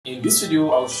In this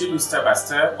video, I'll show you step by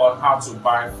step on how to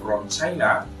buy from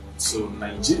China to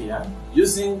Nigeria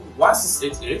using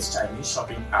 1688 Chinese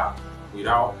shopping app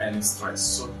without any stress.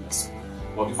 So yes.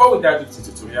 But before we dive into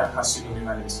the tutorial, as you know,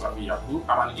 my name is Rafi Yaku.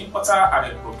 I'm an importer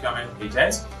and a procurement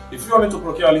agent. If you want me to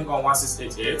procure a link on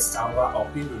 1688, Standard or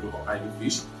Pinduoduo or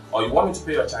IDFish, or you want me to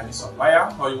pay your Chinese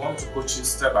supplier, or you want me to coach you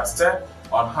step by step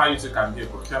on how you can be a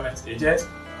procurement agent,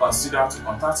 consider to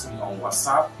contact me on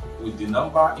WhatsApp with the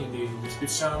number in the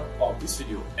description of this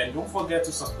video. And don't forget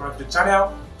to subscribe to the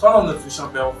channel, turn on the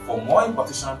notification bell for more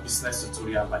importation business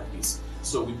tutorial like this.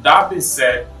 So with that being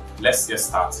said, let's get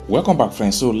started. Welcome back,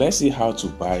 friends. So let's see how to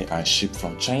buy and ship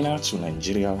from China to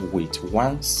Nigeria with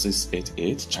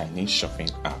 1688 Chinese shopping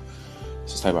app.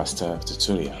 Step by step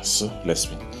tutorial. So let's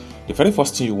begin. The very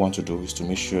first thing you want to do is to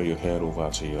make sure you head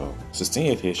over to your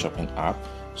 1688 shopping app.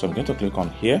 So I'm going to click on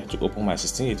here to open my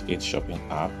 1688 shopping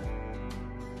app.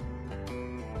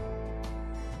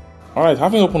 Alright,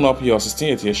 having opened up your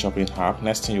 1688 shopping app,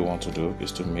 next thing you want to do is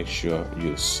to make sure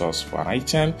you search for an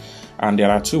item. And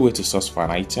there are two ways to search for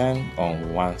an item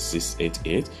on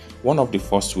 1688. One of the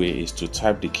first way is to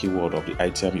type the keyword of the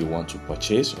item you want to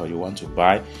purchase or you want to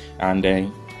buy, and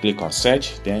then click on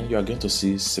search. Then you are going to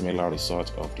see similar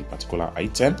result of the particular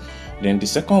item. Then the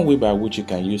second way by which you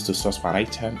can use to search for an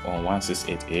item on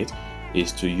 1688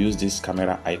 is to use this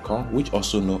camera icon, which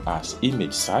also known as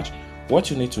image search. What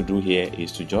you need to do here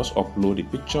is to just upload a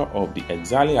picture of the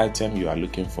exact item you are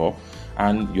looking for,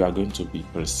 and you are going to be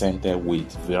presented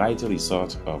with variety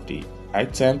results of the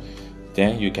item.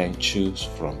 Then you can choose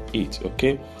from it.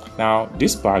 Okay, now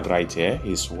this bag right here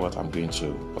is what I'm going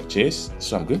to purchase,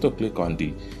 so I'm going to click on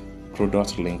the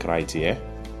product link right here.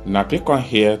 Now click on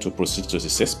here to proceed to the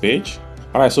sales page.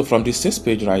 Alright, so from the sales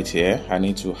page right here, I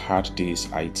need to add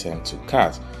this item to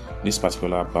cart. These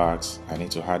particular bags, I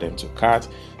need to add them to cart.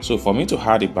 So for me to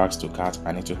add the bags to cart,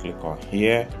 I need to click on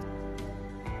here.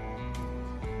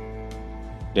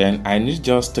 Then I need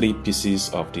just 3 pieces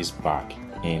of this bag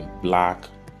in black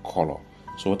color.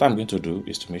 So what I'm going to do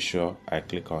is to make sure I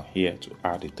click on here to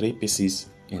add the 3 pieces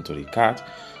into the cart.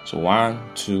 So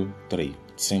 1, 2, 3,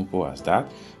 simple as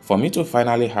that. For me to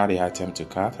finally add the item to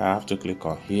cart, I have to click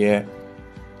on here.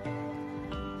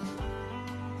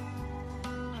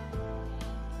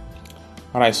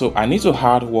 Alright, so I need to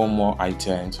add one more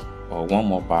item or one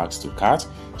more bags to cart.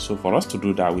 So for us to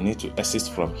do that, we need to exit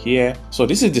from here. So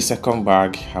this is the second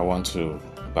bag I want to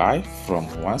buy from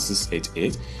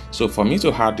 1688. So for me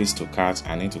to add this to cart,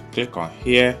 I need to click on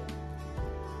here.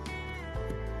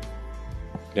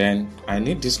 Then I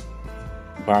need this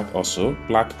bag also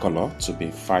black color to be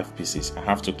 5 pieces. I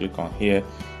have to click on here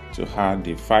to add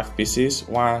the 5 pieces.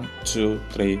 1, 2,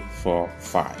 3, 4,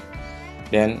 5.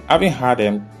 Then having had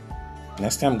them,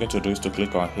 next thing I'm going to do is to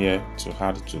click on here to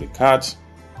add it to the cart.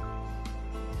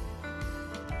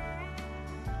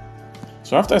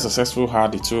 So after I successfully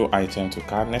add the 2 items to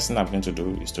cart, next thing I'm going to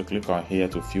do is to click on here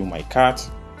to fill my cart.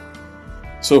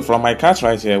 So from my cart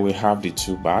right here, we have the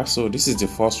 2 bags. So this is the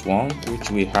first one,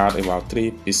 which we had about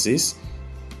 3 pieces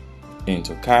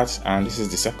into cart, and this is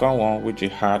the second one, which we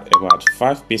had about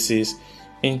 5 pieces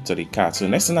into the cart. So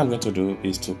next thing I'm going to do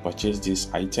is to purchase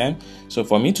this item. So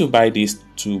for me to buy these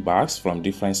 2 bags from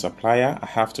different supplier, I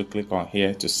have to click on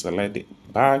here to select the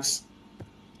bags.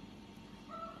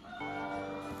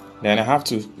 Then I have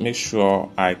to make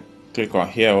sure I click on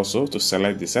here also to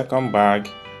select the second bag.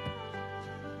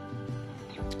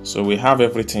 So we have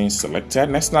everything selected.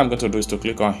 Next thing I'm going to do is to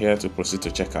click on here to proceed to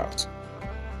checkout.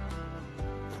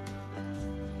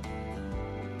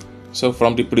 So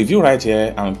from the preview right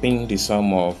here, I'm paying the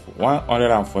sum of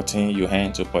 114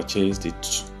 yuan to purchase the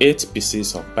 8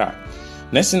 pieces of bag.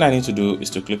 Next thing I need to do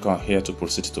is to click on here to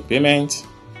proceed to payment.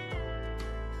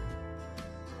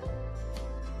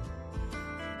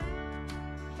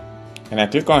 And I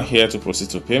click on here to proceed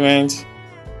to payment.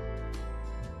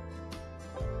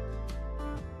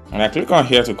 And I click on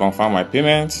here to confirm my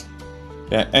payment.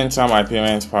 Then enter my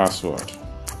payment password.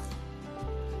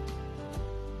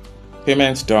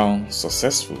 Payment done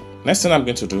successful. Next thing I'm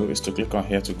going to do is to click on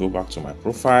here to go back to my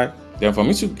profile. Then for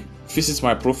me to visit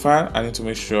my profile, I need to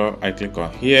make sure I click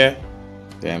on here,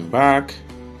 then back.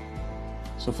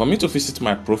 So for me to visit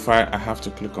my profile, I have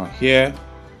to click on here.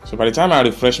 So by the time I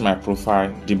refresh my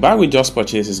profile, the bag we just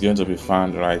purchased is going to be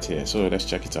found right here. So let's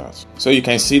check it out. So you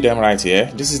can see them right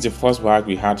here. This is the first bag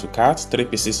we had to cart, 3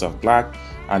 pieces of black,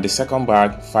 and the second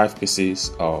bag 5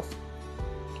 pieces of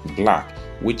black,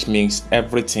 which means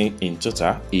everything in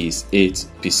total is 8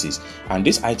 pieces. And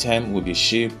this item will be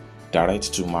shipped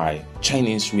direct to my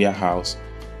Chinese warehouse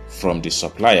from the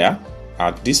supplier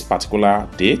at this particular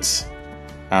date.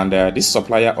 And this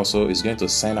supplier also is going to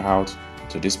send out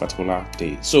to this particular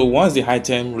day. So once the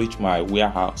item reach my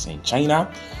warehouse in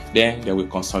China, then they will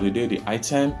consolidate the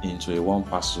item into a one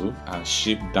parcel and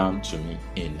ship down to me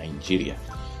in Nigeria.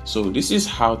 So this is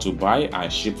how to buy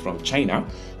and ship from China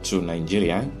to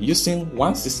Nigeria using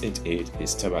 1688, a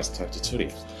step-by-step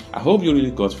tutorial. I hope you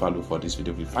really got value for this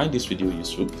video. If you find this video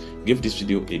useful, give this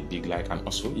video a big like, and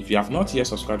also if you have not yet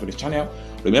subscribed to the channel,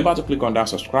 remember to click on that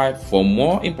subscribe for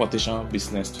more importation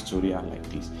business tutorial like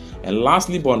this. And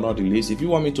lastly but not the least, if you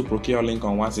want me to procure link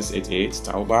on 1688,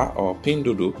 Taobao or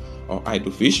Pinduoduo or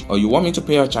iDoFish, or you want me to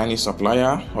pay a Chinese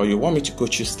supplier, or you want me to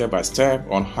coach you step by step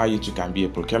on how you too can be a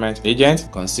procurement agent,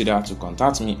 consider to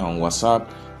contact me on WhatsApp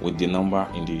with the number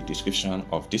in the description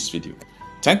of this video.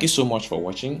 Thank you so much for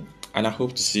watching, and I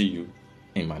hope to see you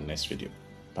in my next video.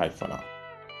 Bye for now.